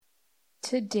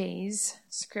Today's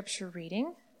scripture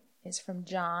reading is from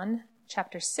John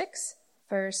chapter 6,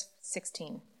 verse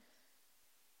 16.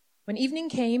 When evening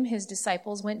came, his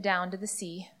disciples went down to the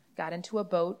sea, got into a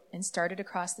boat, and started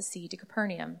across the sea to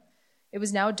Capernaum. It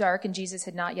was now dark, and Jesus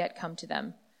had not yet come to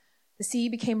them. The sea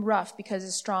became rough because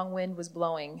a strong wind was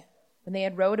blowing. When they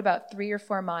had rowed about 3 or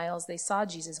 4 miles, they saw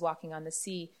Jesus walking on the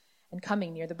sea and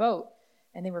coming near the boat,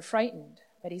 and they were frightened.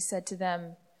 But he said to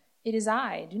them, "It is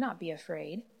I, do not be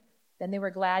afraid." Then they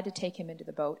were glad to take him into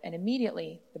the boat, and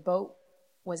immediately the boat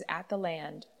was at the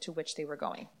land to which they were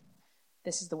going.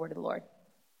 This is the word of the Lord.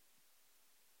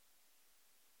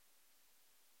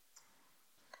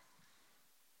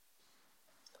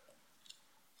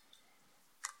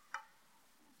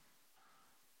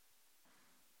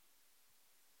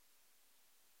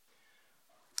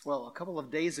 Well, a couple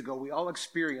of days ago, we all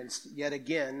experienced yet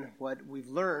again what we've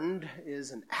learned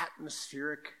is an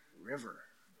atmospheric river.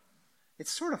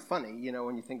 It's sort of funny,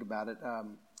 when you think about it.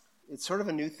 It's sort of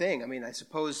a new thing. I mean, I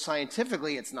suppose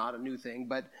scientifically it's not a new thing,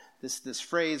 but this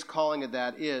phrase calling it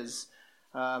that is.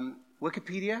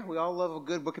 Wikipedia, we all love a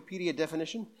good Wikipedia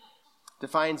definition,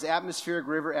 defines atmospheric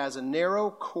river as a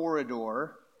narrow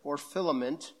corridor or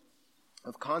filament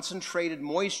of concentrated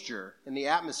moisture in the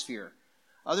atmosphere.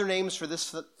 Other names for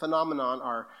this phenomenon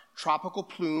are tropical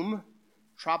plume,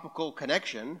 tropical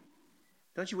connection.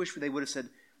 Don't you wish they would have said,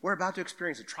 "We're about to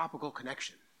experience a tropical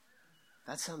connection"?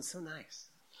 That sounds so nice.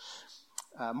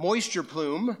 Moisture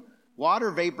plume,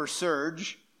 water vapor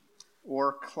surge,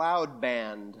 or cloud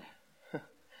band.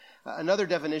 Another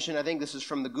definition, I think this is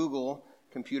from the Google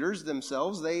computers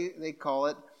themselves, they call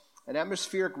it an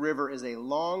atmospheric river is a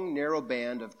long, narrow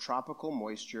band of tropical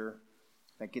moisture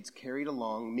that gets carried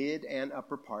along mid and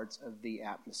upper parts of the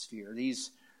atmosphere.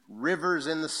 These rivers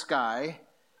in the sky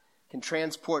can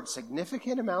transport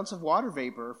significant amounts of water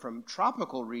vapor from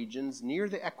tropical regions near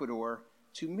the equator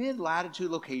to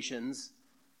mid-latitude locations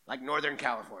like Northern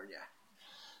California.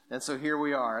 And so here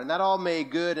we are. And that all may be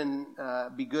good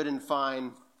and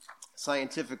fine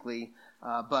scientifically,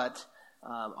 but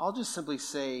I'll just simply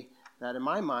say that in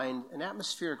my mind, an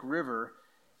atmospheric river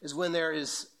is when there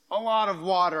is a lot of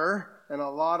water and a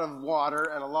lot of water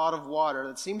and a lot of water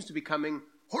that seems to be coming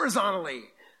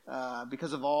horizontally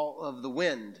because of all of the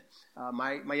wind.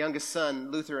 My youngest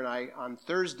son, Luther, and I, on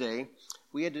Thursday,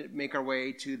 we had to make our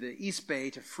way to the East Bay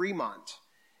to Fremont.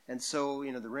 And so,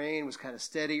 the rain was kind of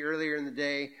steady earlier in the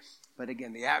day. But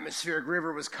again, the atmospheric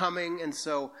river was coming. And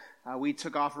so we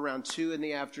took off around 2 in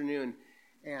the afternoon.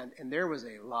 And there was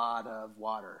a lot of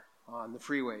water on the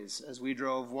freeways as we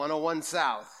drove 101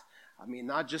 south. I mean,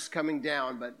 not just coming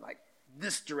down, but like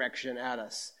this direction at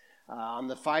us. On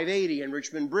the 580 and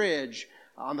Richmond Bridge,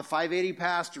 on the 580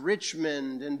 past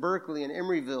Richmond and Berkeley and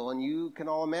Emeryville, and you can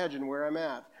all imagine where I'm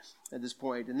at this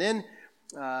point. And then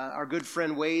our good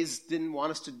friend Waze didn't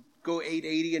want us to go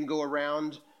 880 and go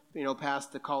around,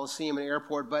 past the Coliseum and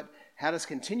airport, but had us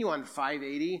continue on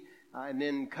 580 and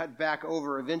then cut back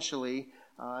over eventually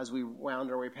as we wound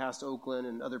our way past Oakland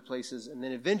and other places, and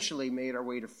then eventually made our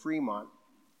way to Fremont.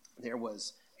 There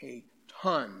was a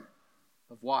ton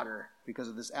of water because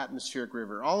of this atmospheric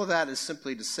river. All of that is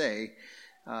simply to say,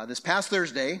 this past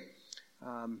Thursday,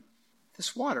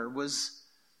 this water was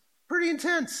pretty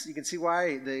intense. You can see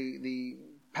why the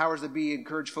powers that be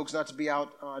encourage folks not to be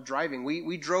out driving.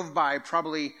 We drove by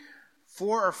probably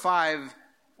 4 or 5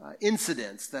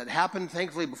 incidents that happened,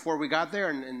 thankfully, before we got there,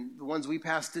 and the ones we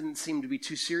passed didn't seem to be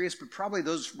too serious, but probably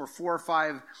those were 4 or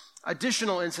 5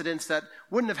 additional incidents that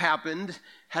wouldn't have happened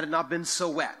had it not been so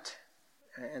wet,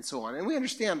 and so on. And we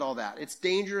understand all that. It's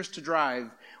dangerous to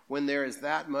drive when there is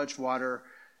that much water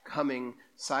coming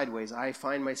sideways. I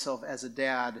find myself as a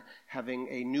dad having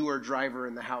a newer driver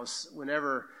in the house.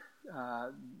 Whenever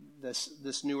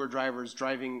this newer driver is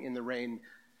driving in the rain,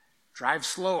 drive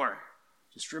slower.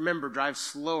 Just remember, drive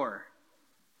slower.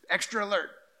 Extra alert.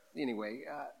 Anyway,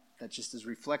 that just is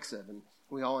reflexive, and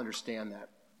we all understand that.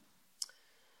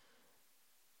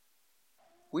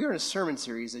 We are in a sermon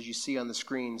series, as you see on the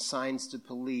screen, Signs to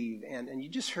Believe, and you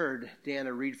just heard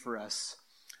Dana read for us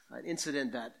an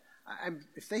incident that,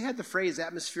 if they had the phrase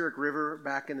atmospheric river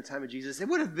back in the time of Jesus, it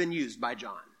would have been used by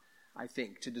John, I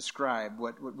think, to describe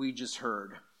what we just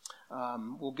heard.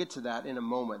 We'll get to that in a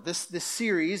moment. This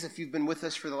series, if you've been with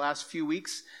us for the last few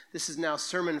weeks, this is now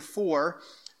Sermon 4.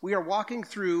 We are walking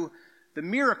through the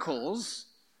miracles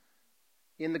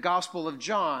in the Gospel of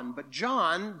John, but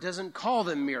John doesn't call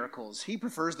them miracles. He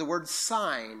prefers the word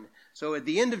sign. So at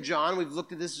the end of John, we've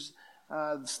looked at this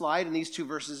slide in these 2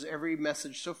 verses every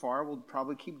message so far. We'll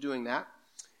probably keep doing that.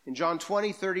 In John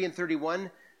 20, 30, and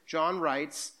 31, John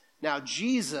writes, "Now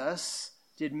Jesus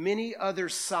did many other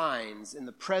signs in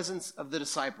the presence of the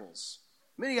disciples,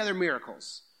 many other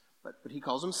miracles, but he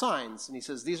calls them signs. And he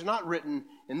says, these are not written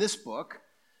in this book,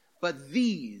 but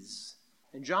these.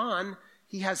 And John,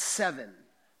 he has 7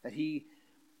 that he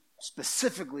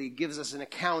specifically gives us an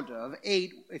account of,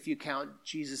 8 if you count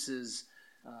Jesus'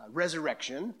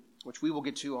 resurrection, which we will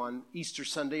get to on Easter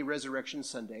Sunday, Resurrection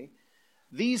Sunday.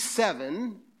 These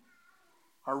 7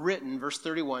 are written, verse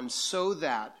 31, so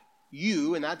that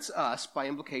you, and that's us by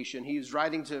implication, he's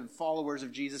writing to followers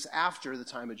of Jesus after the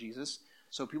time of Jesus,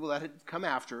 so people that had come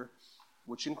after,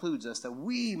 which includes us, that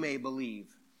we may believe,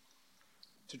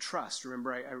 to trust.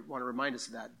 Remember, I want to remind us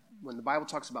of that. When the Bible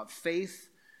talks about faith,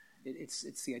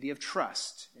 it's the idea of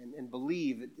trust and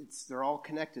believe. They're all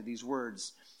connected, these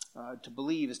words. To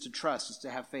believe is to trust, is to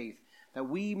have faith. That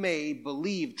we may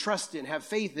believe, trust in, have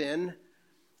faith in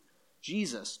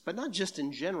Jesus. But not just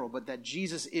in general, but that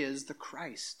Jesus is the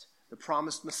Christ, the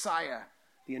promised Messiah,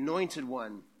 the anointed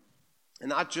one. And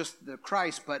not just the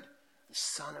Christ, but the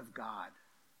Son of God.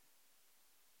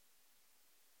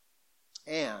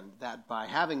 And that by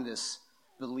having this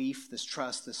belief, this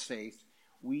trust, this faith,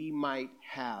 we might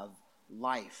have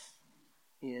life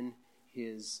in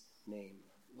his name.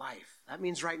 Life. That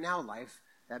means right now life.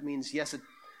 That means, yes, an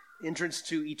entrance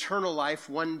to eternal life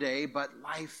one day, but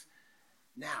life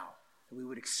now. That we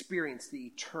would experience the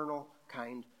eternal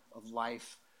kind of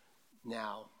life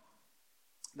now.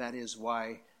 That is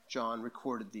why John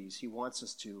recorded these. He wants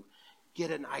us to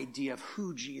get an idea of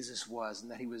who Jesus was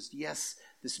and that he was, yes,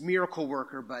 this miracle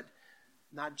worker, but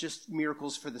not just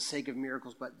miracles for the sake of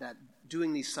miracles, but that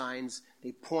doing these signs,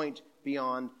 they point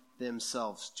beyond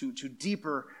themselves to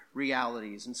deeper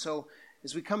realities. And so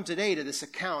as we come today to this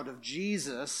account of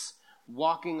Jesus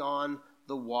walking on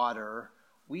the water,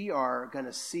 we are going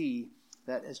to see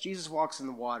that as Jesus walks in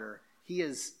the water, he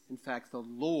is, in fact, the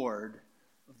Lord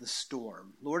of the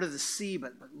storm. Lord of the sea,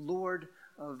 but Lord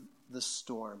of the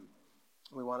storm.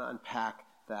 We want to unpack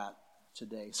that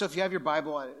today. So if you have your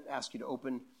Bible, I ask you to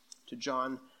open to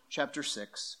John chapter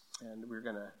 6, and we're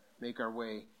going to make our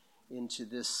way into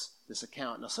this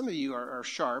account. Now, some of you are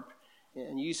sharp,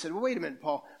 and you said, well, wait a minute,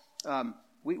 Paul.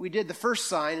 We did the first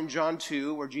sign in John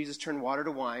 2, where Jesus turned water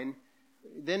to wine.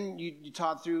 Then you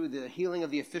taught through the healing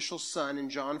of the official son in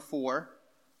John 4,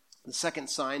 the second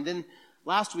sign. Then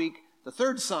last week, the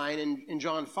third sign in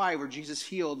John 5, where Jesus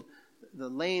healed the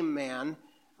lame man.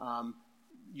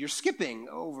 You're skipping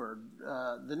over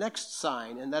the next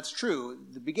sign, and that's true.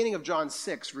 The beginning of John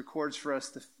 6 records for us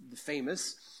the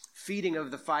famous feeding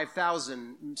of the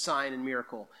 5,000 sign and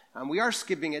miracle. We are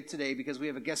skipping it today because we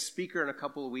have a guest speaker in a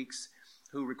couple of weeks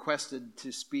who requested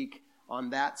to speak on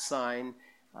that sign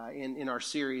in our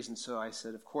series, and so I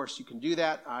said, of course you can do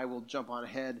that. I will jump on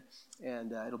ahead,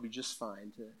 and it'll be just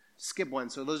fine to skip one.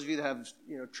 So those of you that have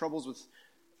troubles with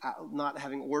not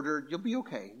having ordered, you'll be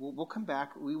okay. We'll come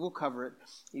back. We will cover it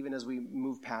even as we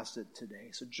move past it today.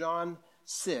 So John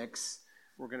 6,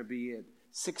 we're going to be at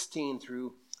 16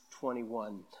 through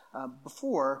 21.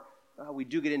 Before we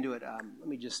do get into it, let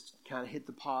me just kind of hit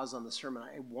the pause on the sermon.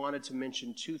 I wanted to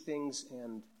mention 2 things,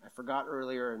 and I forgot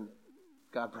earlier, and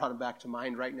God brought them back to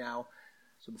mind right now.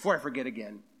 So before I forget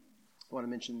again, I want to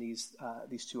mention these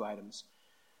 2 items.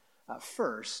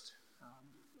 First,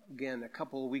 again, a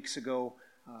couple of weeks ago,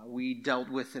 we dealt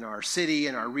with in our city,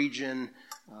 in our region,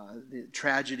 the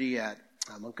tragedy at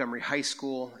Montgomery High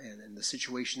School and the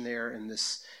situation there, and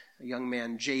this young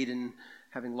man, Jaden,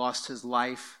 having lost his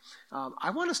life. I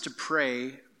want us to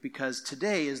pray because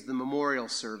today is the memorial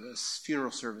service,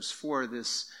 funeral service for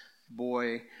this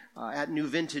boy at New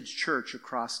Vintage Church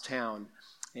across town.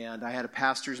 And I had a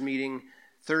pastor's meeting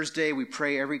Thursday. We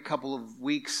pray every couple of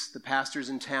weeks, the pastor's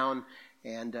in town,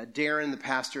 and Darren, the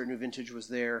pastor at New Vintage, was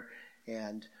there.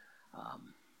 And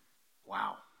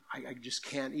wow, I just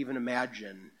can't even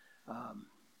imagine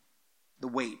the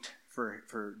weight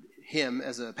for him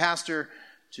as a pastor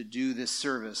to do this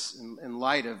service in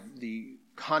light of the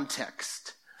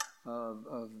context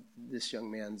of this young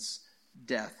man's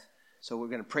death. So we're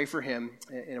going to pray for him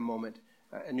in a moment,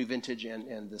 a New Vintage,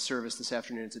 and the service this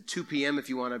afternoon. It's at 2 p.m. if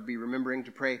you want to be remembering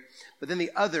to pray. But then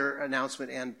the other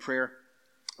announcement and prayer,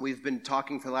 we've been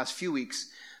talking for the last few weeks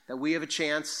that we have a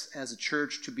chance as a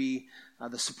church to be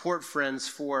the support friends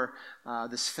for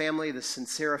this family, the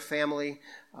Sincera family,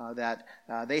 that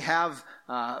they have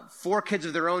 4 kids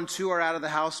of their own. 2 are out of the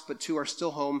house, but 2 are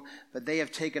still home. But they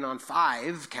have taken on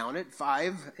 5, count it,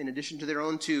 5, in addition to their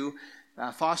own 2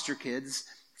 foster kids,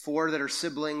 4 that are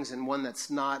siblings and 1 that's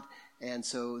not. And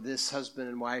so this husband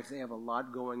and wife, they have a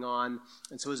lot going on.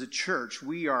 And so as a church,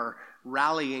 we are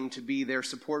rallying to be their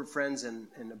support friends, and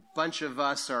a bunch of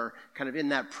us are kind of in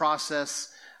that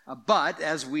process But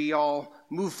as we all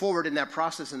move forward in that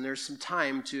process, and there's some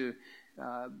time to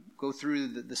go through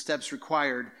the steps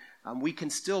required, we can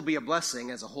still be a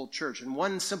blessing as a whole church. And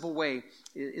one simple way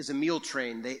is a meal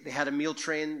train. They had a meal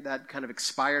train that kind of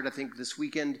expired, I think, this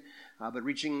weekend. But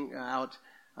reaching out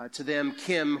to them,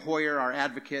 Kim Hoyer, our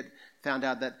advocate, found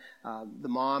out that the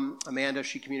mom, Amanda,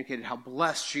 she communicated how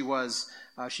blessed she was.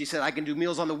 She said, I can do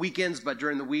meals on the weekends, but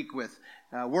during the week with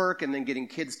work and then getting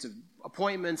kids to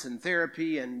appointments and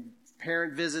therapy and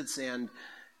parent visits and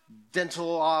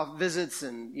dental visits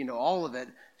and, all of it,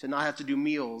 to not have to do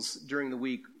meals during the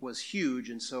week was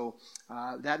huge. And so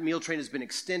that meal train has been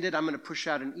extended. I'm going to push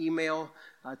out an email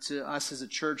to us as a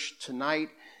church tonight,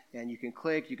 and you can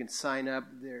click, you can sign up.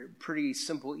 They're pretty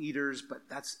simple eaters, but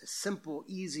that's a simple,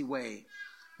 easy way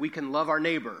we can love our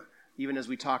neighbor, even as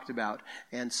we talked about.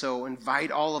 And so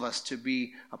invite all of us to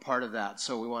be a part of that.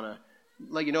 So we want to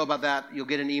let you know about that. You'll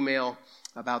get an email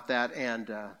about that.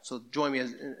 And so join me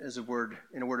in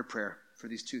a word of prayer for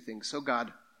these two things. So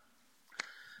God,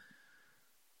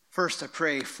 first I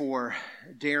pray for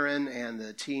Darren and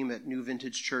the team at New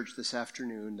Vintage Church this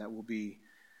afternoon that will be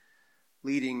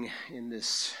leading in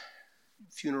this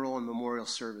funeral and memorial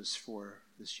service for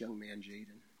this young man,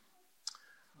 Jaden.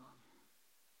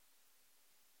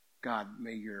 God,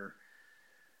 may your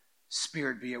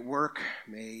Spirit be at work.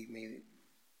 May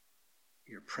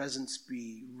your presence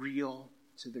be real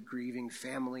to the grieving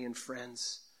family and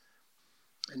friends.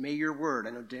 And may your word,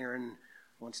 I know Darren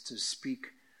wants to speak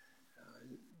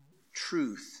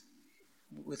truth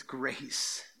with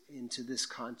grace into this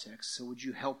context. So would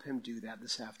you help him do that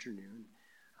this afternoon?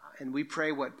 And we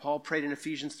pray what Paul prayed in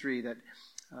Ephesians 3, that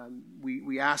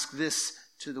we ask this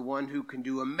to the one who can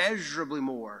do immeasurably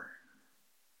more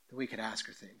than we could ask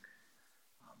or think.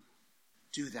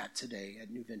 Do that today at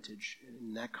New Vintage.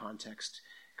 In that context,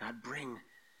 God, bring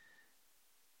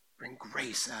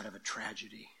grace out of a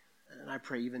tragedy. And I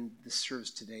pray even this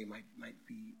service today might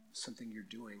be something you're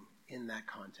doing in that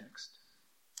context.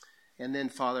 And then,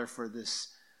 Father, for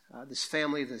this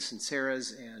family, the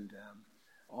Sinceras, and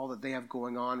all that they have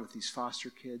going on with these foster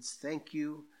kids, thank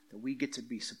you that we get to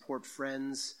be support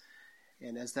friends.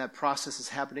 And as that process is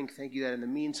happening, thank you that in the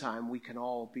meantime, we can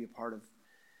all be a part of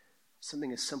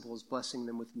something as simple as blessing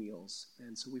them with meals.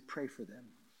 And so we pray for them.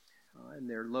 And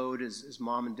their load is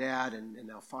mom and dad, and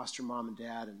now foster mom and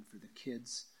dad, and for the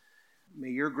kids. May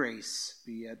your grace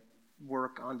be at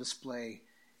work on display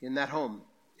in that home,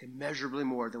 immeasurably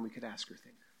more than we could ask or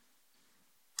think.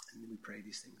 And we pray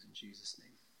these things in Jesus'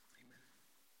 name.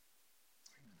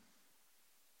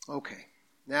 Amen. Okay,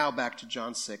 now back to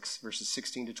John 6, verses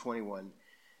 16 to 21.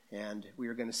 And we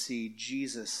are going to see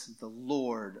Jesus, the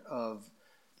Lord of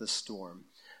the storm.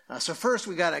 So first,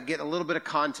 we got to get a little bit of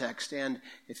context. And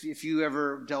if you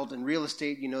ever dealt in real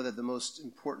estate, you know that the most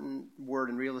important word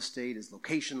in real estate is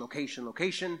location, location,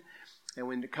 location. And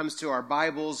when it comes to our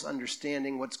Bibles,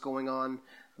 understanding what's going on,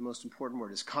 the most important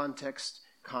word is context,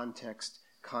 context,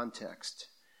 context.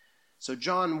 So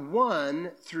John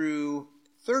 1 through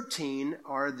 13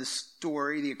 are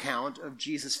the account of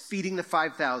Jesus feeding the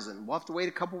 5,000. We'll have to wait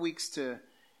a couple weeks to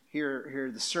hear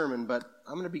the sermon, but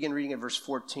I'm going to begin reading at verse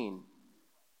 14.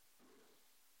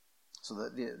 So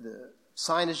the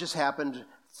sign has just happened.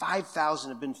 5,000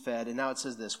 have been fed, and now it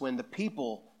says this: when the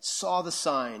people saw the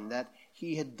sign that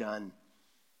he had done,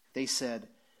 they said,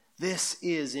 "This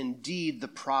is indeed the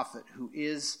prophet who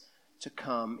is to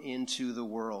come into the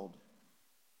world."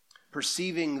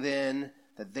 Perceiving then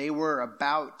that they were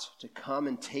about to come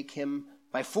and take him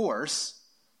by force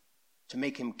to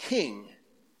make him king,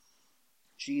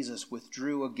 Jesus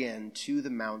withdrew again to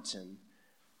the mountain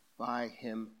by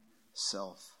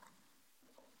himself.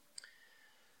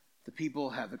 The people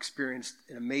have experienced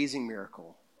an amazing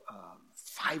miracle.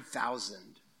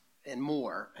 5,000 and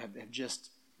more have just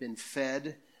been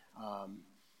fed.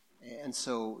 And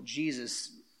so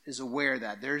Jesus is aware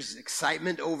that there's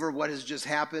excitement over what has just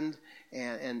happened,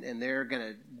 and they're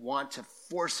going to want to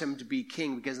force him to be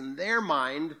king, because in their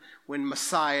mind, when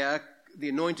Messiah, the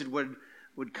anointed,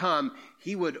 would come,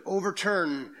 he would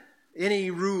overturn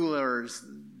any rulers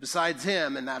besides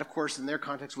him, and that, of course, in their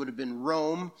context would have been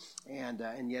Rome,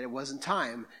 and yet it wasn't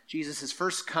time. Jesus'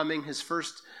 first coming, his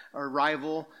first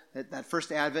arrival, that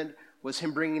first advent, was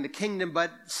him bringing the kingdom,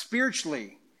 but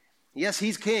spiritually. Yes,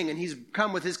 he's king, and he's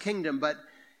come with his kingdom, but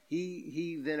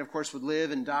he then, of course, would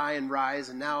live and die and rise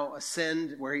and now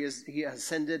ascend where he is. He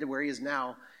ascended where he is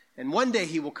now, and one day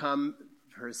he will come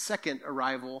for his second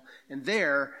arrival, and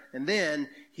then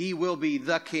he will be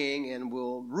the king and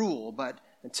will rule. But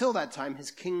until that time, his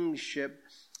kingship,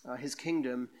 his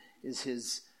kingdom is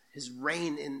his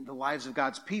reign in the lives of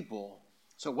God's people.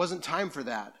 So it wasn't time for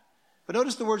that. But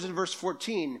notice the words in verse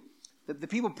 14, that the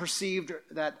people perceived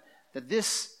that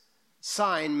this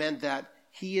sign meant that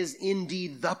he is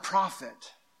indeed the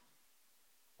prophet.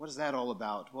 What is that all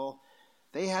about? Well,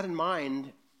 they had in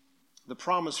mind the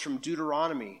promise from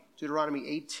Deuteronomy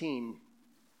 18,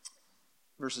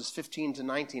 verses 15 to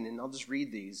 19, and I'll just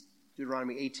read these.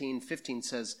 Deuteronomy 18:15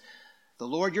 says, "The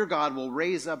Lord your God will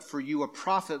raise up for you a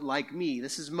prophet like me."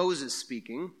 This is Moses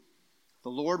speaking. "The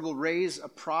Lord will raise a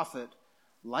prophet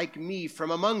like me from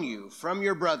among you, from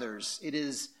your brothers. It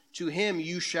is to him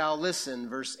you shall listen."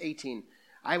 Verse 18,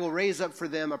 "I will raise up for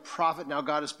them a prophet," now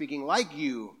God is speaking, "like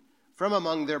you, from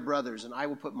among their brothers, and I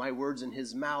will put my words in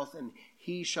his mouth, and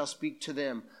he shall speak to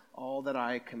them all that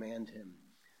I command him."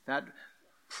 That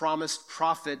promised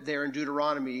prophet there in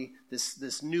Deuteronomy,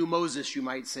 this new Moses, you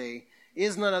might say,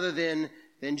 is none other than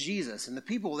Jesus. And the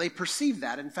people, they perceive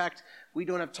that. In fact, we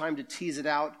don't have time to tease it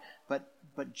out,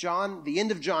 but John, the end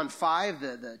of John 5,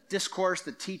 the discourse,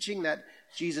 the teaching that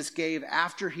Jesus gave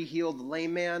after he healed the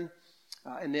lame man,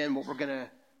 and then what we're going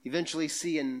to eventually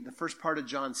see in the first part of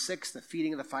John 6, the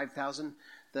feeding of the 5,000,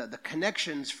 the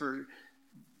connections for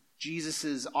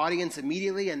Jesus' audience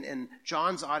immediately and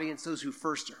John's audience, those who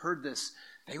first heard this,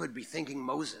 they would be thinking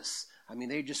Moses. I mean,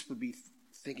 they just would be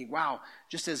thinking, wow,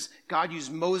 just as God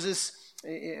used Moses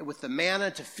with the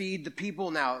manna to feed the people,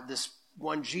 now this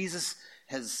one Jesus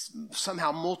has somehow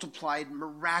multiplied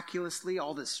miraculously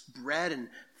all this bread, and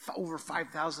over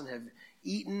 5,000 have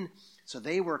eaten. So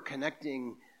they were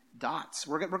connecting dots.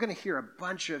 We're going to hear a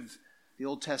bunch of the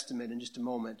Old Testament in just a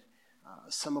moment,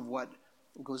 some of what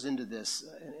goes into this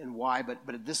and why,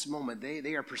 but at this moment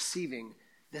they are perceiving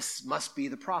this must be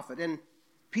the prophet. And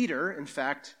Peter, in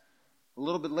fact, a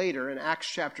little bit later in Acts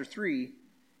chapter 3,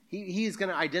 he is going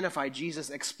to identify Jesus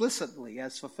explicitly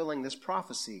as fulfilling this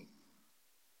prophecy.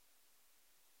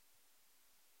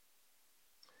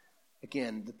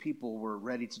 Again, the people were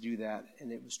ready to do that,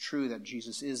 and it was true that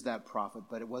Jesus is that prophet,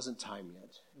 but it wasn't time yet.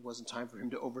 It wasn't time for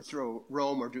him to overthrow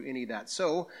Rome or do any of that.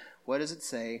 So, what does it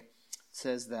say? It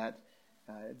says that,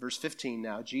 verse 15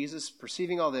 now, Jesus,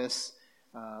 perceiving all this,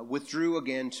 withdrew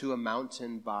again to a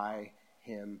mountain by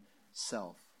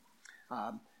himself.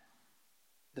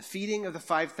 The feeding of the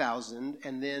 5,000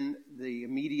 and then the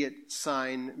immediate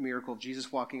sign miracle of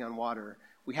Jesus walking on water,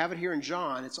 we have it here in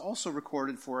John. It's also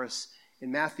recorded for us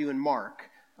in Matthew and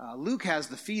Mark. Luke has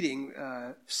the feeding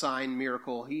sign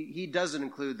miracle. He doesn't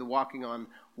include the walking on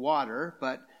water,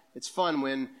 but it's fun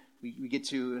when we get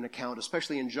to an account,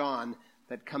 especially in John,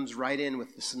 that comes right in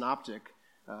with the synoptic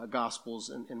Gospels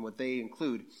and what they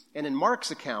include. And in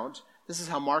Mark's account, this is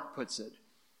how Mark puts it.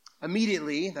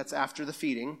 Immediately, that's after the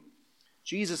feeding,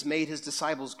 Jesus made his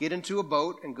disciples get into a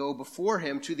boat and go before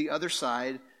him to the other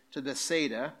side, to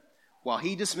Bethsaida, while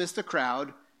he dismissed the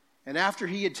crowd. And after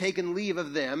he had taken leave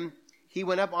of them, he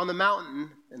went up on the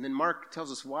mountain. And then Mark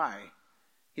tells us why.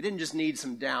 He didn't just need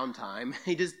some downtime.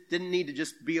 He just didn't need to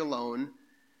just be alone.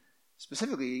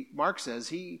 Specifically, Mark says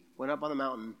he went up on the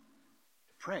mountain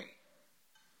to pray.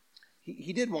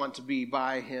 He did want to be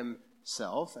by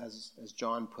himself, as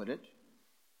John put it.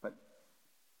 But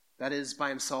that is by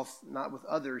himself, not with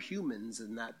other humans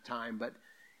in that time. But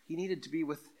he needed to be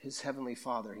with his heavenly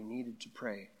Father. He needed to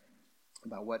pray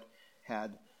about what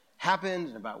had happened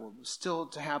and about what was still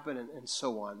to happen and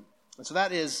so on. And so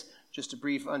that is just a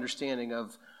brief understanding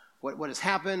of what has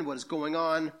happened, what is going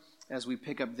on, as we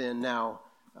pick up then now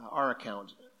our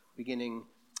account, beginning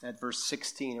at verse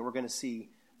 16. And we're going to see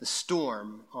the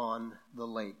storm on the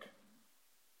lake.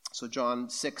 So John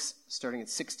 6, starting at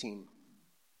 16.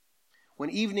 When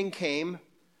evening came,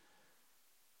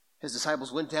 his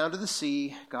disciples went down to the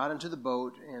sea, got into the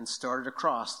boat, and started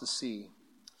across the sea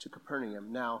to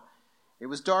Capernaum. Now, it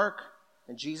was dark,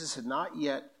 and Jesus had not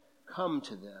yet come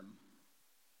to them.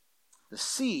 The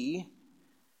sea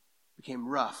became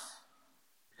rough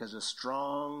because a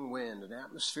strong wind, an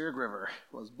atmospheric river,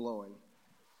 was blowing.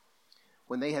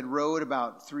 When they had rowed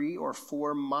about 3 or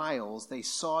 4 miles, they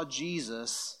saw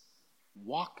Jesus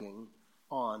walking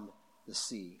on the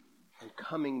sea and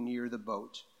coming near the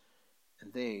boat,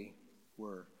 and they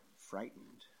were frightened.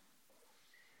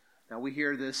 Now we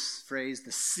hear this phrase,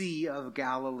 the Sea of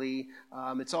Galilee.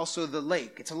 It's also the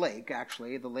lake. It's a lake,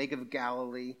 actually, the Lake of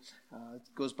Galilee.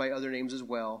 It goes by other names as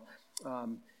well.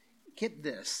 Get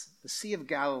this, the Sea of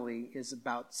Galilee is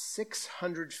about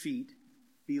 600 feet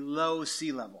below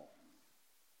sea level.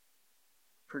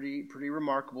 Pretty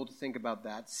remarkable to think about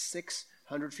that,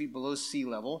 600 feet below sea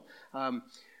level.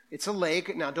 It's a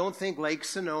lake. Now, don't think Lake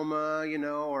Sonoma,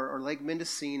 or Lake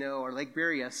Mendocino or Lake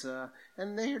Berryessa.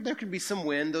 And there can be some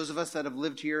wind. Those of us that have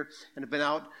lived here and have been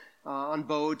out on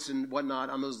boats and whatnot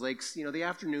on those lakes, the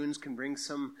afternoons can bring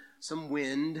some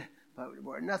wind. but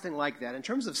we're nothing like that. In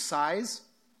terms of size,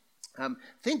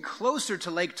 think closer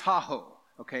to Lake Tahoe,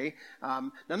 okay?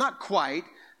 Now, not quite.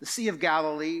 The Sea of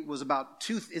Galilee is about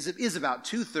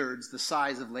 2/3 the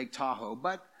size of Lake Tahoe,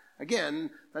 but again,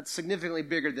 that's significantly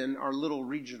bigger than our little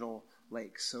regional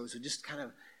lakes. So just kind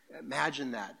of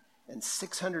imagine that. And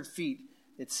 600 feet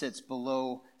it sits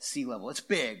below sea level. It's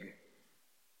big.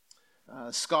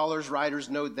 Scholars, writers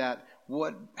note that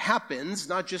what happens,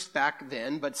 not just back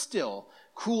then, but still,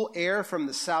 cool air from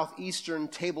the southeastern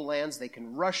tablelands, they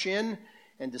can rush in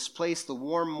and displace the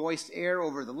warm, moist air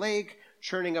over the lake,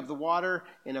 churning up the water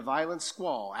in a violent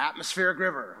squall, atmospheric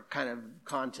river kind of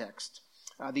context.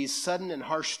 These sudden and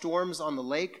harsh storms on the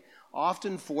lake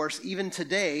often force, even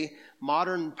today,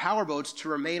 modern powerboats to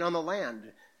remain on the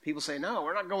land. People say, no,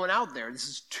 we're not going out there. This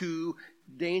is too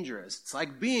dangerous. It's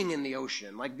like being in the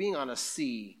ocean, like being on a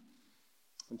sea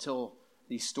until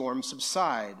these storms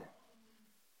subside.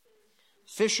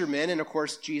 Fishermen, and of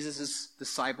course Jesus'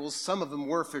 disciples, some of them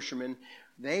were fishermen,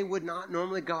 they would not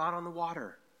normally go out on the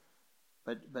water.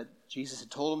 But Jesus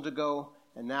had told them to go,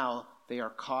 and now they are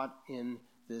caught in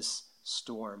this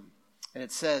storm. And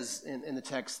it says in the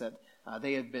text that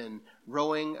they had been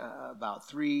rowing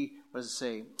about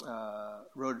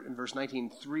rowed in verse 19,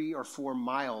 3 or 4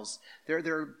 miles.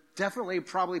 They're definitely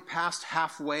probably past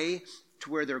halfway to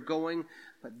where they're going,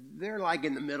 but they're like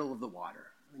in the middle of the water.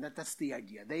 And that's the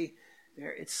idea.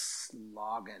 It's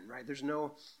slogging, right? There's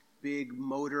no big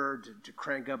motor to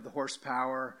crank up the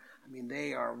horsepower. I mean,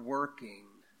 they are working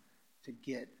to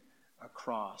get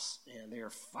across, and they are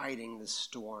fighting the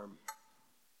storm.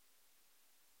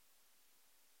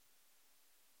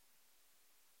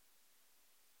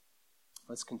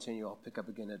 Let's continue. I'll pick up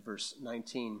again at verse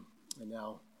 19. And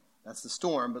now that's the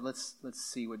storm, but let's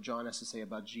see what John has to say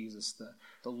about Jesus,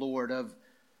 the Lord of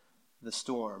the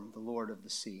storm, the Lord of the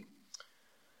sea.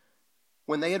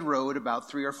 When they had rowed about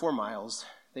 3 or 4 miles,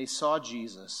 they saw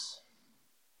Jesus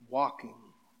walking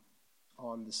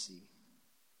on the sea,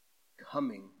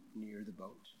 coming near the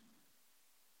boat.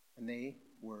 And they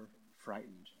were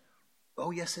frightened.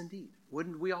 Oh, yes, indeed.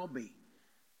 Wouldn't we all be?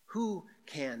 Who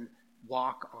can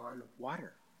walk on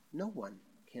water? No one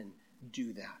can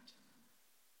do that.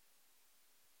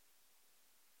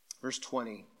 Verse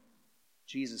 20,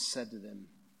 Jesus said to them,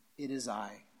 "It is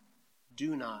I.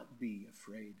 Do not be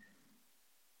afraid."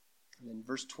 And then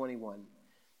verse 21,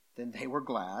 then they were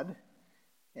glad,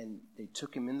 and they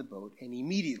took him in the boat, and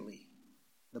immediately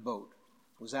the boat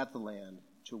was at the land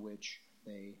to which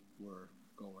they were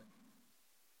going.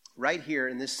 Right here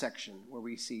in this section where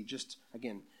we see just,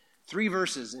 again, 3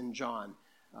 verses in John,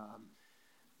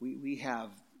 we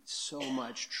have so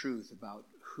much truth about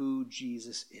who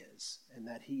Jesus is, and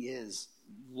that he is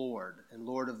Lord, and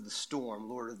Lord of the storm,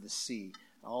 Lord of the sea.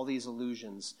 All these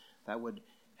allusions that would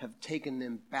have taken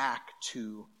them back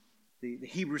to the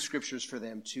Hebrew scriptures for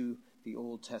them, to the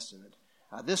Old Testament.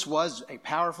 This was a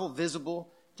powerful,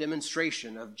 visible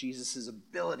demonstration of Jesus'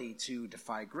 ability to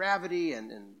defy gravity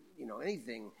and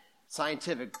anything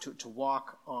scientific to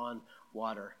walk on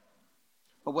water.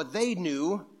 But what they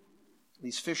knew,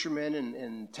 these fishermen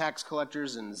and tax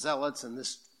collectors and zealots and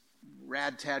this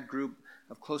ragtag group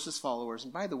of closest followers,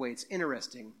 and by the way, it's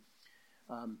interesting,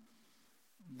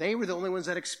 they were the only ones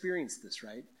that experienced this,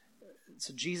 right?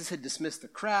 So Jesus had dismissed the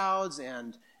crowds,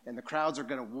 and the crowds are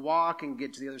going to walk and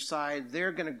get to the other side.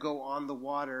 They're going to go on the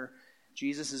water.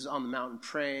 Jesus is on the mountain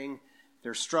praying.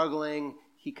 They're struggling.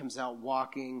 He comes out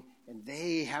walking, and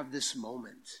they have this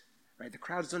moment, right? The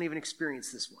crowds don't even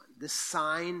experience this one. This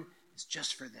sign is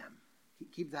just for them.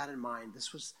 Keep that in mind.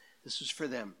 This was for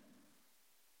them.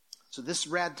 So this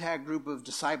ragtag group of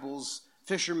disciples,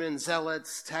 fishermen,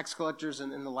 zealots, tax collectors,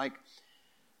 and the like,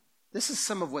 this is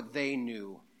some of what they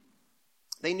knew.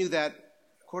 They knew that,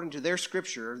 according to their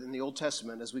scripture in the Old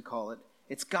Testament, as we call it,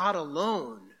 it's God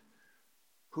alone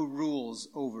who rules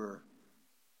over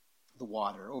the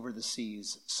water, over the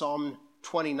seas. Psalm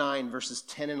 29, verses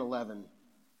 10 and 11.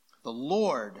 The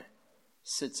Lord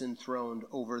sits enthroned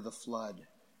over the flood.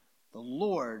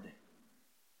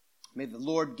 May the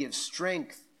Lord give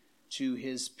strength to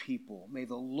his people. May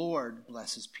the Lord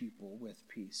bless his people with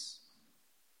peace.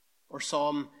 Or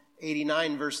Psalm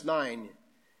 89, verse 9.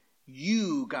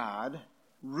 You, God,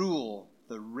 rule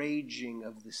the raging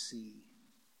of the sea.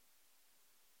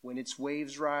 When its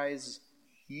waves rise,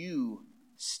 you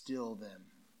still them.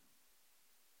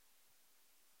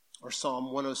 Or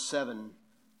Psalm 107,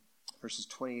 verses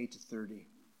 28 to 30.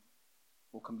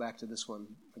 We'll come back to this one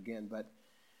again, but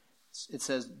it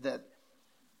says that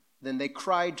then they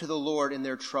cried to the Lord in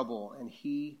their trouble, and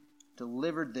he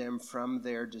delivered them from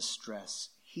their distress.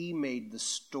 He made the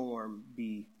storm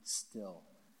be still,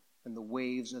 and the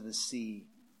waves of the sea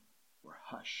were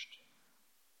hushed.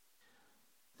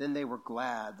 Then they were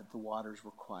glad that the waters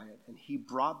were quiet, and he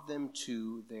brought them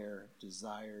to their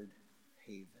desired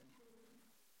haven.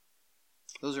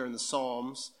 Those are in the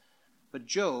Psalms, but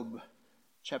Job,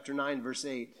 chapter 9, verse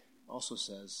 8, also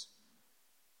says,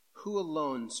 "Who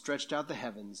alone stretched out the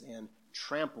heavens and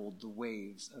trampled the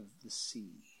waves of the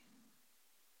sea?"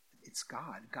 It's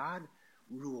God. God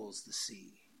rules the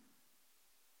sea.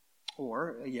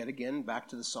 Or, yet again, back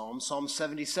to the Psalms, Psalm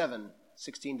 77,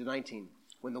 16 to 19.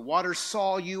 "When the waters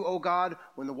saw you, O God,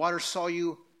 when the waters saw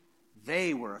you,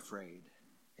 they were afraid.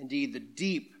 Indeed, the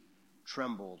deep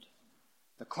trembled.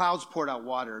 The clouds poured out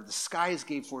water. The skies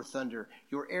gave forth thunder.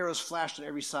 Your arrows flashed on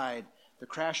every side. The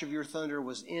crash of your thunder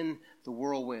was in the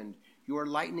whirlwind. Your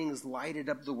lightnings lighted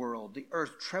up the world. The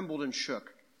earth trembled and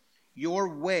shook. Your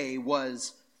way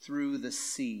was through the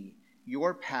sea,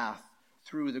 your path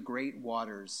through the great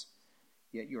waters,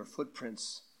 yet your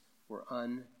footprints were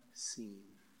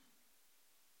unseen."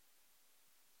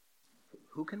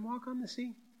 Who can walk on the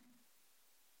sea?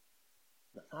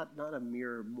 Not a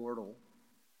mere mortal.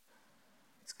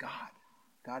 It's God.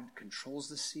 God controls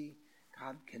the sea.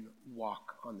 God can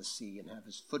walk on the sea and have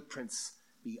his footprints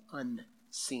be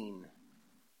unseen.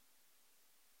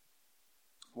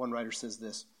 One writer says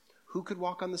this, "Who could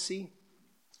walk on the sea?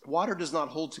 Water does not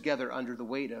hold together under the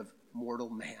weight of mortal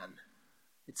man.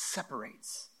 It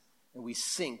separates, and we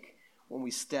sink when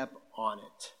we step on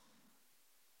it.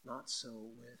 Not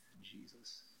so with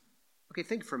Jesus." Okay,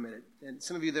 think for a minute. And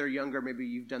some of you that are younger, maybe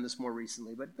you've done this more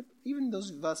recently, but even those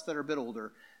of us that are a bit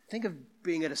older, think of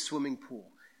being at a swimming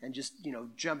pool and just,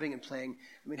 jumping and playing.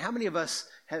 I mean, how many of us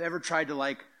have ever tried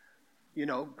to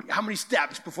how many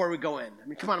steps before we go in? I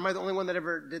mean, come on, am I the only one that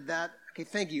ever did that? Okay,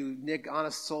 thank you, Nick,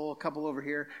 honest soul, a couple over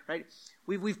here, right?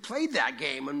 We've played that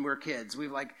game when we were kids.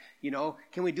 We've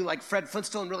can we do like Fred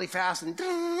Flintstone really fast and,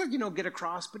 get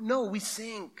across? But no, we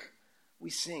sink. We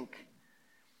sink.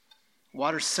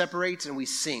 Water separates and we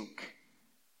sink,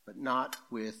 but not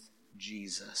with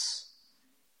Jesus.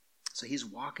 So he's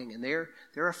walking, and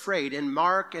they're afraid. In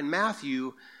Mark and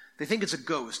Matthew, they think it's a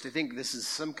ghost. They think this is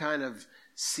some kind of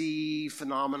sea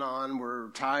phenomenon.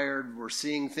 We're tired. We're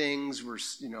seeing things.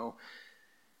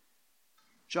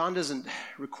 John doesn't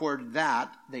record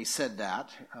that. They said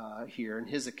that here in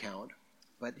his account.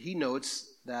 But he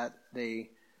notes that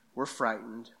they were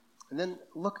frightened. And then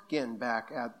look again back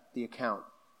at the account.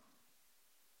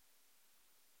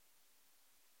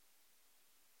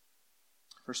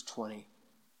 Verse 20.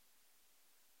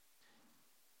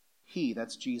 He,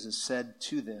 that's Jesus, said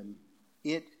to them,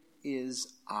 "It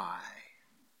is I.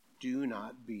 Do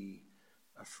not be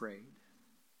afraid."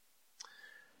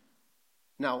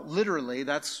 Now, literally,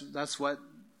 that's what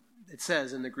it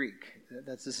says in the Greek.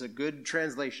 This is a good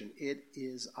translation. It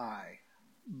is I.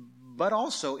 But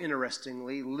also,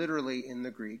 interestingly, literally in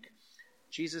the Greek,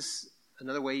 Jesus,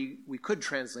 another way we could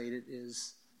translate it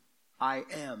is, "I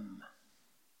am."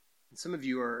 And some of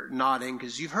you are nodding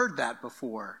because you've heard that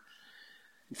before.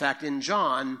 In fact, in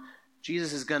John,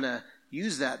 Jesus is going to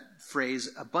use that phrase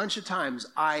a bunch of times.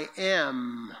 "I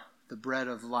am the bread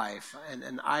of life."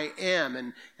 And "I am."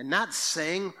 And that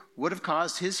saying would have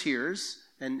caused his hearers,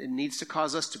 and it needs to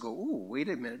cause us to go, "Ooh, wait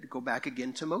a minute," to go back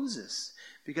again to Moses.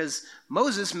 Because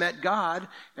Moses met God,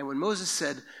 and when Moses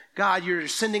said, "God, you're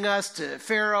sending us to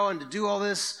Pharaoh and to do all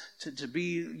this, to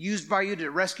be used by you to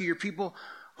rescue your people,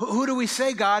 who do we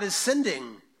say God is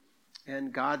sending?"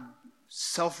 And God's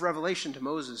self-revelation to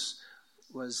Moses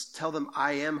was, "Tell them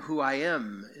I am who I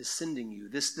am is sending you."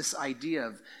 This idea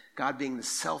of God being the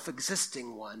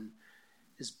self-existing one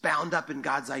is bound up in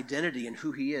God's identity and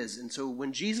who he is. And so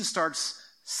when Jesus starts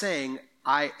saying,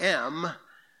 "I am,"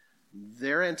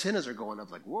 their antennas are going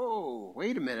up like, "Whoa,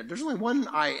 wait a minute. There's only one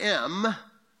I am,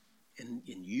 and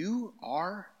you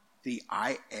are the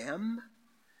I am?"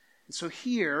 And so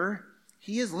here,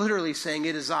 he is literally saying,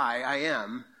 "It is I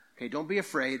am." Okay, don't be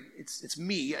afraid. It's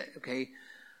me, okay?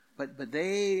 But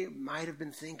they might have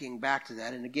been thinking back to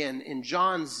that. And again, in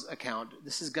John's account,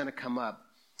 this is going to come up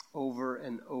over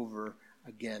and over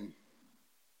again.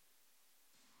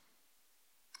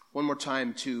 One more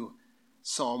time to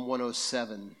Psalm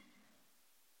 107,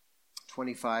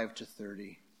 25 to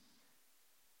 30.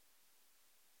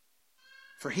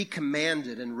 "For he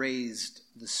commanded and raised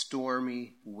the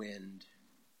stormy wind,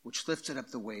 which lifted up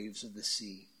the waves of the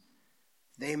sea.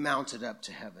 They mounted up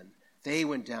to heaven. They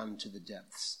went down into the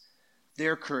depths.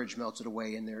 Their courage melted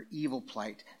away in their evil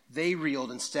plight. They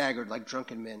reeled and staggered like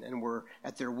drunken men and were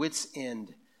at their wits'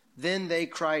 end. Then they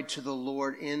cried to the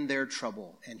Lord in their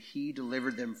trouble, and he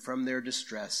delivered them from their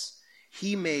distress.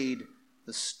 He made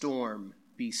the storm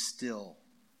be still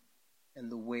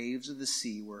and the waves of the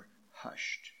sea were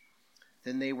hushed.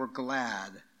 Then they were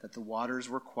glad that the waters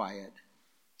were quiet,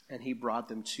 and he brought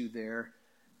them to their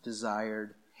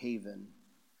desired haven.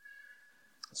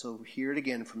 So hear it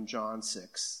again from John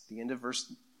 6, the end of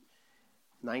verse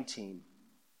 19.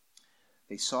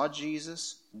 They saw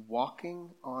Jesus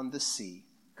walking on the sea,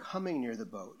 coming near the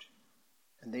boat,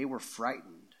 and they were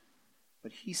frightened.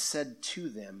 But he said to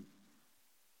them,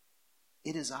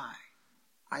 "It is I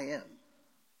am.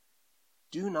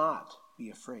 Do not be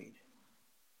afraid."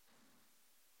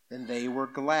 Then they were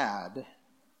glad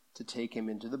to take him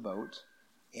into the boat,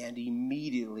 and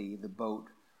immediately the boat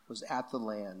was at the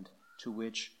land to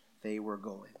which they were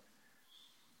going.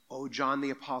 Oh, John the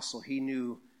Apostle, he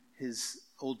knew his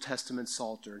Old Testament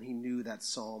Psalter, and he knew that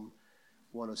Psalm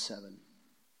 107.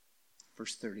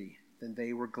 Verse 30, then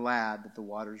they were glad that the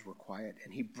waters were quiet,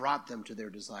 and he brought them to their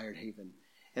desired haven.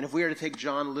 And if we are to take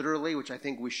John literally, which I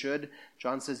think we should,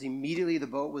 John says immediately the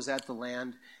boat was at the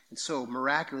land. And so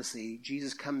miraculously,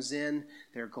 Jesus comes in,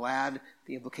 they're glad.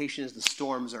 The implication is the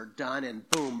storms are done, and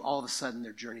boom, all of a sudden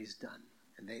their journey's done.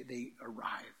 And they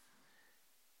arrive.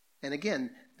 And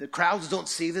again, the crowds don't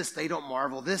see this, they don't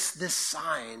marvel. This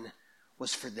sign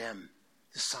was for them.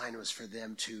 This sign was for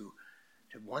them to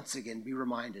once again be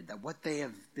reminded that what they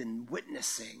have been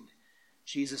witnessing,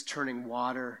 Jesus turning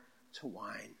water to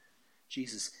wine,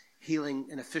 Jesus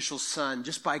healing an official's son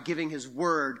just by giving his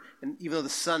word, and even though the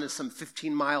son is some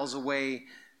 15 miles away,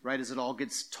 right as it all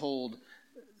gets told,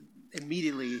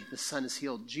 immediately the son is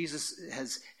healed. Jesus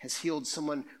has healed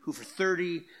someone who for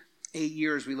 38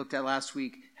 years, we looked at last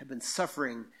week, had been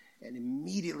suffering, and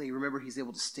immediately, remember, he's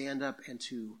able to stand up and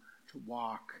to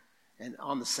walk, and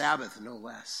on the Sabbath, no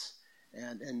less.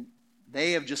 And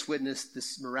they have just witnessed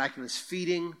this miraculous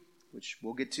feeding, which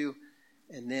we'll get to,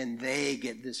 and then they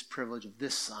get this privilege of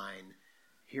this sign.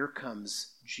 Here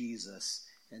comes Jesus.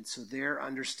 And so their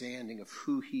understanding of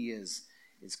who he is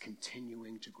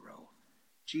continuing to grow.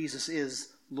 Jesus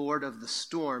is Lord of the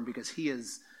storm because he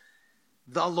is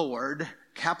the Lord,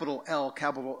 capital L,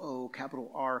 capital O, capital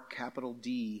R, capital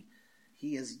D.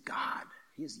 He is God.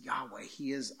 He is Yahweh.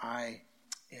 He is I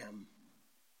am.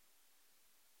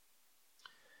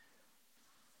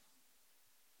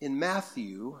 In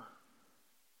Matthew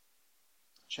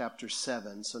chapter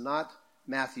 7, so not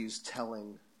Matthew's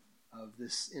telling of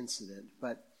this incident,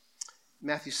 but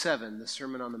Matthew 7, the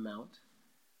Sermon on the Mount,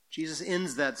 Jesus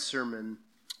ends that sermon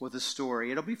with a story.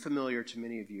 It'll be familiar to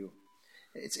many of you.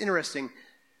 It's interesting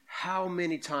how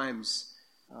many times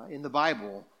in the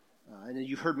Bible, and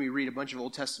you've heard me read a bunch of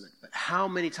Old Testament, but how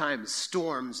many times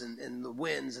storms and the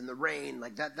winds and the rain,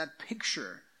 like that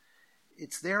picture,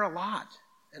 it's there a lot.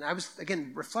 And I was,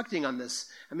 again, reflecting on this.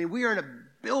 I mean, we are in a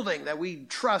building that we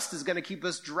trust is going to keep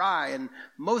us dry. And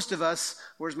most of us,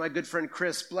 where's my good friend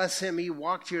Chris? Bless him. He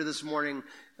walked here this morning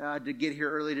to get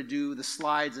here early to do the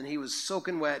slides, and he was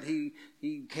soaking wet. He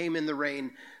came in the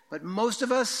rain. But most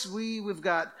of us, we've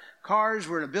got cars.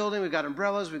 We're in a building. We've got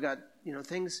umbrellas. We've got,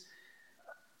 things.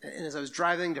 And as I was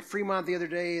driving to Fremont the other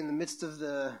day in the midst of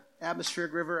the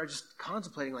atmospheric river, I was just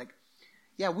contemplating,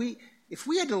 if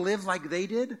we had to live like they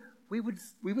did, we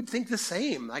would think the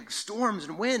same, like storms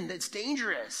and wind. It's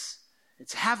dangerous.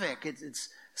 It's havoc. It's a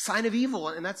sign of evil.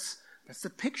 And that's the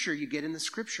picture you get in the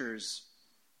scriptures.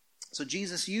 So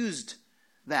Jesus used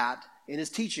that in his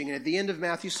teaching. And at the end of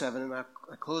Matthew 7, and I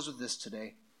close with this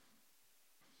today,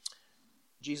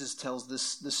 Jesus tells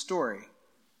this story.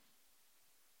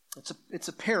 It's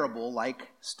a parable-like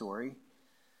story.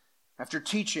 After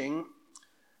teaching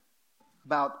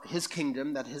about his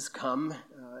kingdom that has come,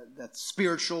 that's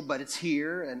spiritual, but it's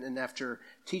here. And after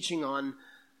teaching on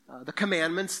the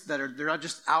commandments they're not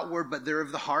just outward, but they're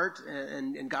of the heart.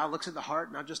 And God looks at the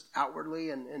heart, not just outwardly,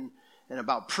 and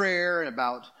about prayer and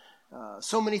about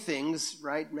so many things,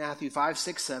 right? Matthew 5,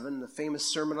 6, 7, the famous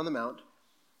Sermon on the Mount.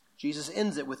 Jesus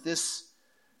ends it with this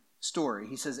story.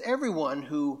 He says, everyone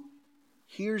who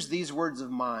hears these words of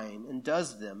mine and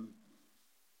does them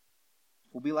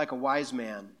will be like a wise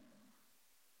man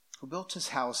who built his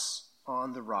house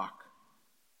on the rock.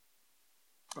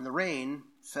 And the rain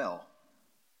fell,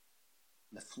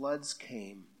 and the floods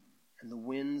came, and the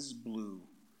winds blew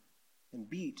and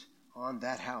beat on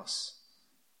that house.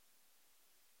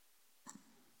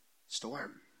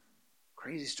 Storm,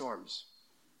 crazy storms.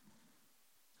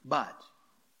 But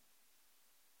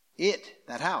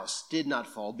that house, did not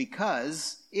fall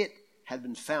because it had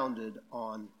been founded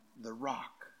on the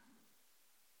rock.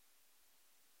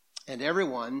 And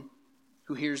everyone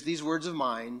who hears these words of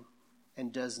mine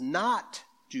and does not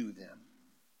do them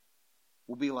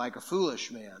will be like a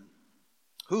foolish man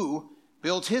who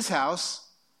built his house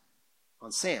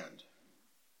on sand.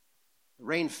 The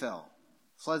rain fell,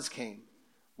 Floods came,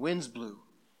 winds blew,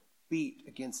 beat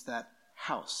against that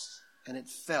house, and it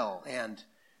fell, and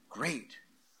great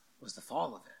was the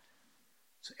fall of it.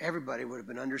 So everybody would have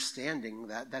been understanding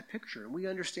that picture, and we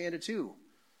understand it too.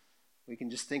 We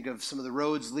can just think of some of the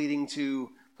roads leading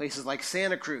to places like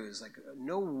Santa Cruz. Like,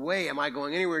 no way am I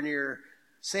going anywhere near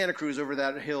Santa Cruz over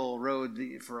that hill road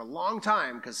for a long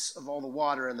time because of all the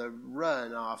water and the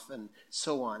runoff and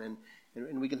so on.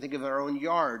 And we can think of our own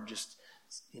yard, just,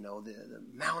 the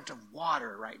amount of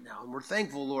water right now. And we're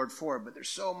thankful, Lord, for it, but there's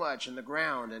so much in the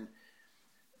ground. And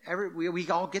we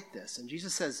all get this. And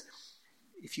Jesus says,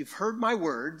 if you've heard my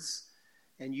words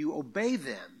and you obey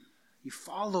them, you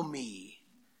follow me,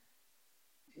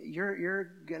 you're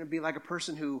going to be like a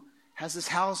person who has this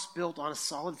house built on a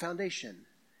solid foundation.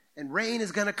 And rain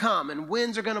is going to come and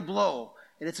winds are going to blow.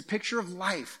 And it's a picture of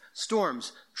life,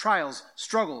 storms, trials,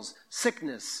 struggles,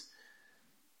 sickness,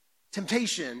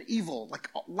 temptation, evil, like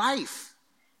life.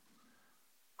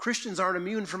 Christians aren't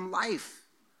immune from life.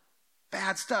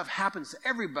 Bad stuff happens to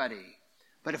everybody.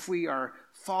 But if we are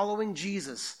following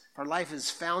Jesus, our life is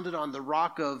founded on the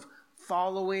rock of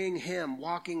following him,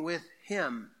 walking with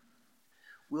him,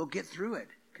 we'll get through it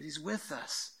because he's with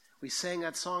us. We sang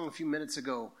that song a few minutes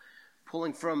ago,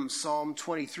 pulling from Psalm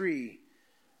 23.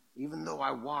 Even though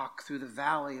I walk through the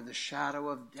valley of the shadow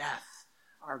of death,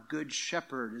 our good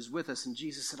shepherd is with us. And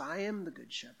Jesus said, I am the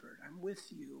good shepherd. I'm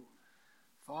with you.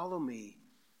 Follow me.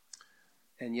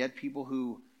 And yet people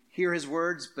who hear his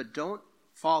words but don't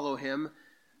follow him,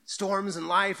 storms and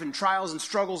life and trials and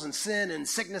struggles and sin and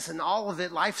sickness and all of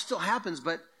it, life still happens,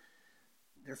 but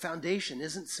their foundation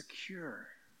isn't secure.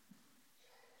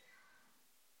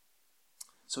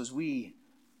 So as we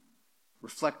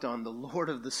reflect on the Lord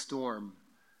of the storm,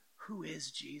 who is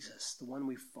Jesus, the one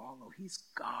we follow? He's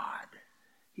God.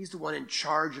 He's the one in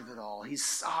charge of it all. He's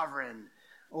sovereign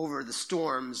over the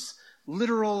storms,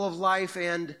 literal of life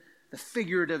and the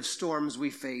figurative storms we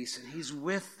face. And he's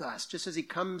with us, just as he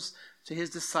comes to his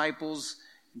disciples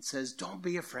and says, don't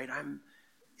be afraid,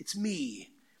 it's me.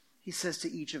 He says to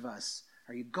each of us,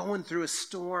 are you going through a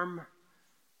storm?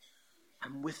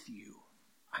 I'm with you.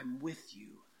 I'm with you.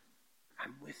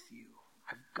 I'm with you.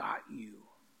 I've got you.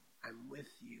 I'm with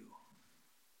you.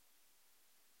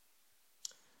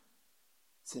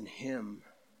 It's in him,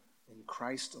 in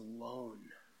Christ alone,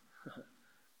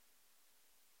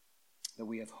 that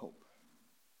we have hope.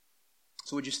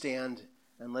 So would you stand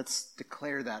and let's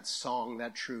declare that song,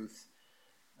 that truth,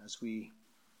 as we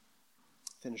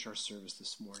finish our service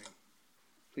this morning.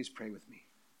 Please pray with me.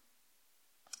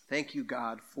 Thank you,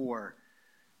 God, for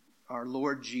our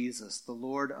Lord Jesus, the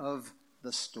Lord of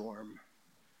the storm.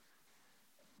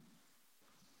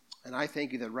 And I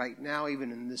thank you that right now,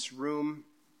 even in this room,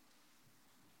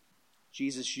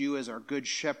 Jesus, you as our good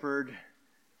shepherd,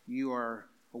 you are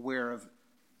aware of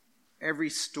every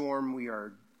storm we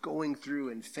are going through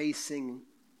and facing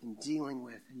and dealing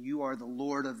with. And you are the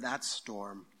Lord of that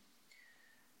storm.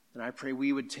 And I pray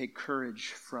we would take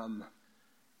courage from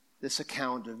this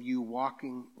account of you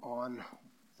walking on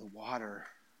the water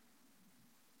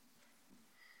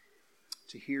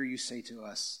to hear you say to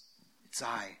us, it's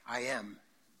I am.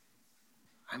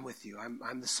 I'm with you.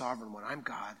 I'm the sovereign one. I'm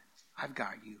God. I've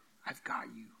got you. I've got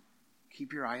you.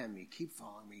 Keep your eye on me. Keep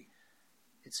following me.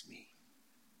 It's me.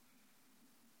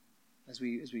 As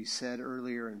we said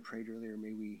earlier and prayed earlier,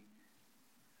 may we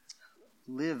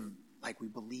live like we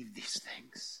believe these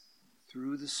things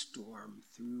through the storm,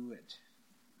 through it.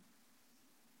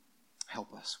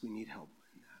 Help us. We need help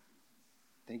in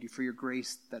that. Thank you for your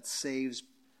grace that saves,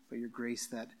 but your grace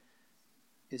that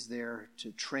is there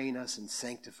to train us and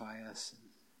sanctify us and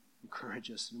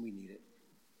encourage us, and we need it.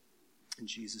 In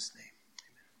Jesus' name.